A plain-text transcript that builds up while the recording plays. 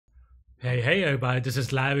Hey everybody, this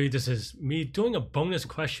is Larry. This is me doing a bonus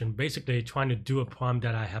question, basically trying to do a problem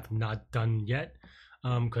that I have not done yet.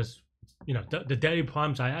 Because the daily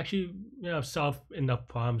problems I actually solve enough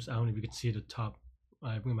problems. I don't know if you can see the top.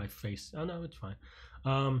 I bring my face. Oh no, it's fine.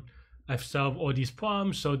 Um, I've solved all these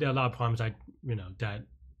problems, so there are a lot of problems that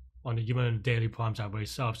on the even daily problems I've already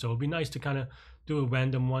solved. So it'd be nice to kind of do a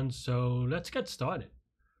random one. So let's get started.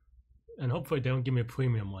 And hopefully they don't give me a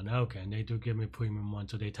premium one. Okay, and they do give me a premium one,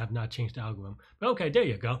 so they have not changed the algorithm. But okay, there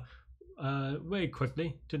you go. Very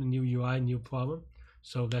quickly to the new UI, new problem.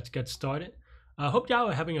 So let's get started. I hope y'all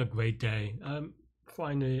are having a great day.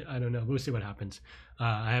 Finally, I don't know. We'll see what happens.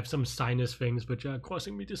 I have some sinus things which are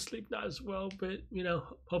causing me to sleep not as well. But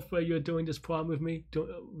hopefully you're doing this problem with me,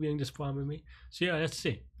 reading this problem with me. So yeah, let's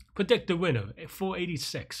see. Predict the winner.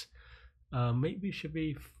 486. Maybe it should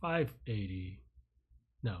be 580.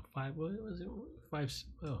 No, what was it?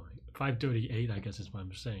 538, I guess is what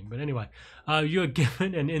I'm saying. But anyway, you're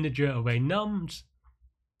given an integer array nums.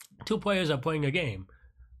 Two players are playing a game.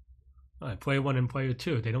 All right, player one and player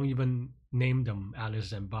two. They don't even name them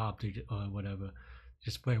Alice and Bob or whatever.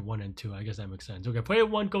 Just player one and two. I guess that makes sense. Okay, player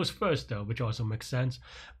one goes first though, which also makes sense.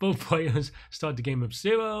 Both players start the game with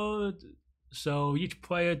 0. So the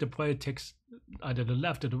player takes either the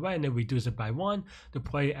left or the right and then reduce it by 1. The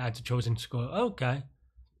player adds a chosen score. Okay.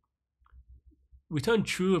 Return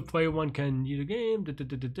true if player one can use the game.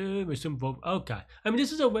 Resume both. Okay. I mean,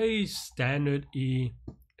 this is a very standard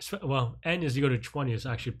well, n is equal to 20 is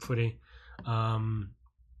actually pretty. I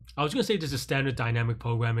was gonna say this is standard dynamic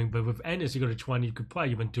programming, but with n is equal to 20, you could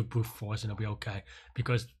probably even do brute force and it'll be okay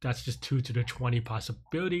because that's just 2 to the 20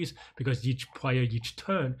 possibilities. Because each player, each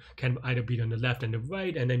turn can either be on the left and the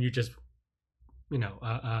right, and then you just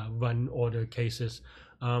run all the cases.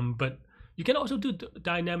 But you can also do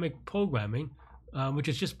dynamic programming. Which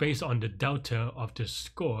is just based on the delta of the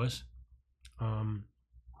scores. And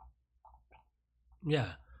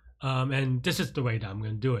this is the way that I'm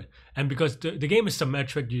going to do it. And because the game is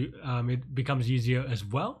symmetric, it becomes easier as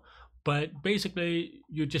well. But basically,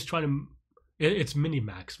 you're just trying to... It's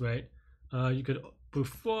minimax, right? You could brute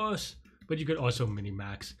force, but you could also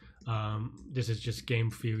minimax. This is just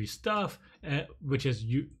game theory stuff, which is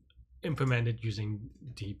implemented using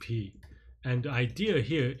DP. And the idea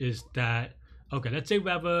here is that okay, let's say we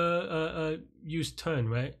have a use turn,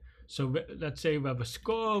 right? So let's say we have a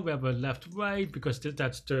score, we have a left, right, because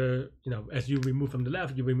that's the, as you remove from the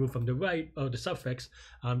left, you remove from the right, or the suffix.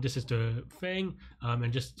 This is the thing.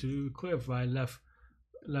 And just to clarify, left,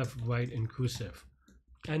 right, inclusive.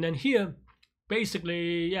 And then here,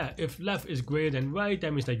 basically, yeah, if left is greater than right,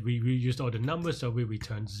 that means that we reused all the numbers, so we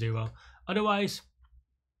return 0. Otherwise,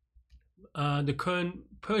 the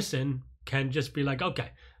current person can just be like,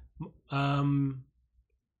 okay,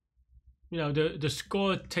 the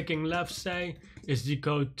score taking left, say, is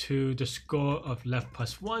equal to the score of left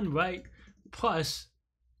plus 1, right? Plus,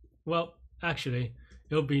 well, actually,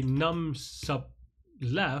 it'll be num sub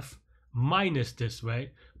left minus this,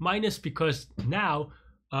 right? Minus because now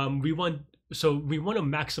we want to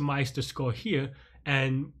maximize the score here,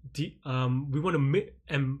 and we want to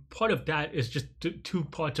and part of that is just two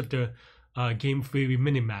parts of the game theory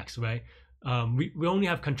minimax, right? We only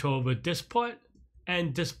have control over this part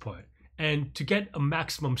and this part. And to get a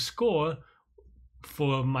maximum score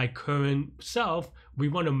for my current self, we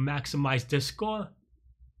want to maximize this score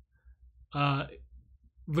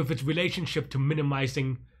with its relationship to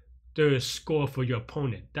minimizing the score for your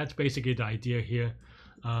opponent. That's basically the idea here.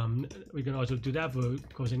 We can also do that for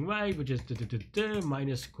closing right, which is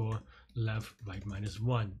minus score left, right, minus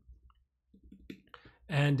 1.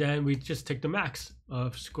 And then we just take the max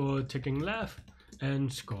of score ticking left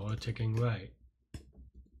and score ticking right.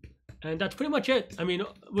 And that's pretty much it. I mean,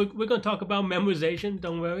 we're going to talk about memorization,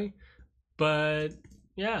 don't worry. But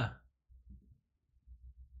yeah.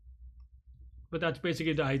 But that's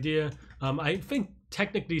basically the idea. I think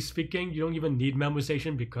technically speaking, you don't even need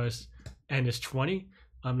memorization because n is 20.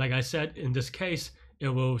 Like I said, in this case,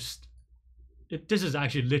 this is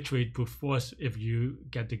actually literally brute force if you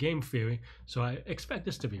get the game theory. So I expect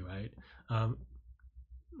this to be right.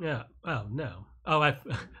 Yeah. Oh no. Oh, I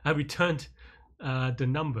returned the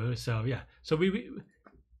number. So yeah. So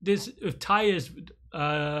if tie is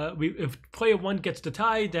if player one gets the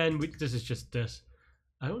tie, then this is just this.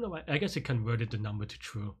 I don't know why. I guess it converted the number to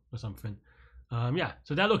true or something. Yeah,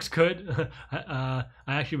 so that looks good. I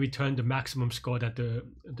actually returned the maximum score that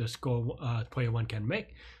the score player one can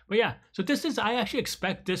make. But yeah, so I actually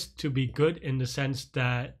expect this to be good in the sense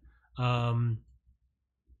that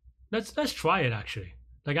let's try it actually.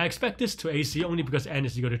 Like I expect this to AC only because n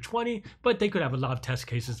is equal to 20, but they could have a lot of test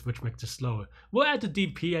cases which makes it slower. We'll add the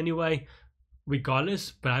DP anyway,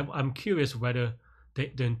 regardless, but I'm curious whether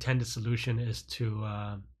the intended solution is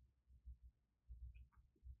to...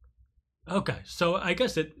 Okay, so I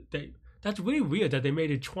guess that's really weird that they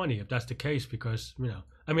made it 20 if that's the case, because, you know,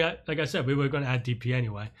 I mean, like I said, we were going to add DP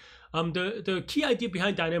anyway. The key idea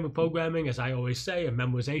behind dynamic programming, as I always say, and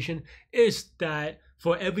memorization, is that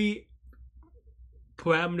for every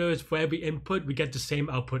parameters, for every input, we get the same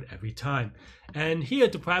output every time. And here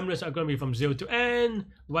the parameters are going to be from 0 to n,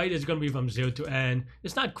 right is going to be from 0 to n.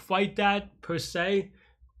 It's not quite that per se,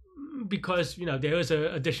 because, you know, there is an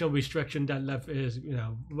additional restriction that left is, you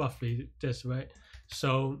know, roughly this, right?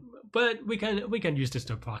 So, but we can use this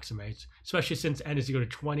to approximate, especially since n is equal to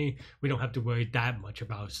 20. We don't have to worry that much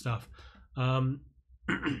about stuff. But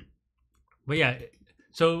yeah,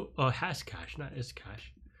 so hash cache, not is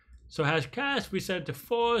cache. So hash cache, we set to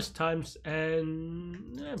force times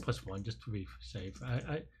n plus 1 just to be safe.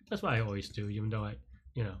 That's what I always do, even though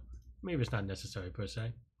you know, maybe it's not necessary per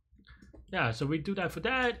se. Yeah, so we do that for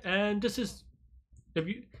that, and this is, if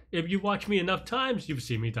you watch me enough times, you've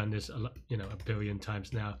seen me done this a billion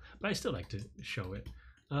times now, but I still like to show it.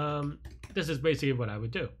 This is basically what I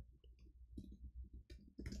would do.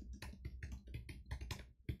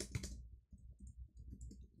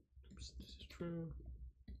 Oops, this is true.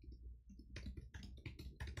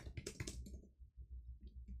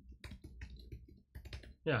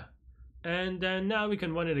 Yeah, and then now we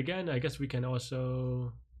can run it again. I guess we can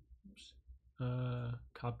also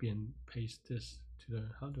copy and paste this to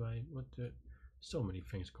the, so many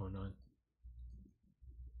things going on.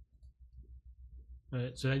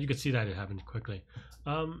 Right, so that you can see that it happened quickly.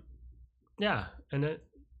 Yeah, and then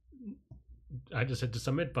I just hit the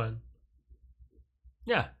submit button.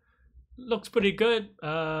 Yeah, looks pretty good.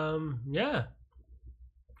 Yeah,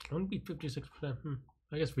 only be 56%.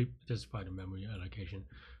 I guess this is part of memory allocation.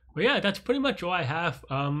 But yeah, that's pretty much all I have.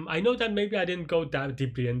 I know that maybe I didn't go that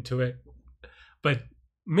deeply into it, but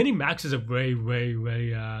mini-max is a very, very,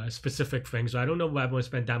 very specific thing, so I don't know why everyone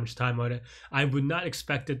spent that much time on it. I would not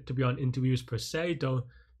expect it to be on interviews per se, though.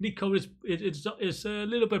 Leetcode is a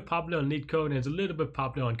little bit popular on Leetcode, and it's a little bit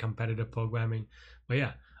popular on competitive programming. But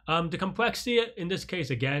yeah, the complexity in this case,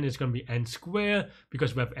 again, is going to be n squared,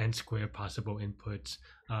 because we have n squared possible inputs,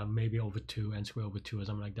 maybe over 2, n squared over 2 or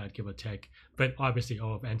something like that, give or take. But obviously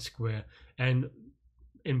all of n squared, and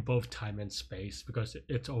in both time and space, because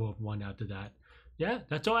it's all of 1 after that. Yeah,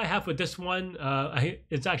 that's all I have for this one.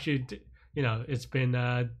 It's actually, you know, it's been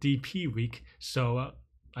DP week, so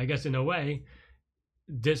I guess in a way,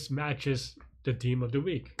 this matches the theme of the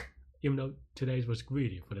week, even though today's was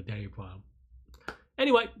greedy for the daily problem.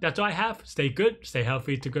 Anyway, that's all I have. Stay good, stay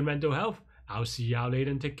healthy, to good mental health. I'll see y'all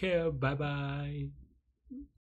later and take care. Bye bye.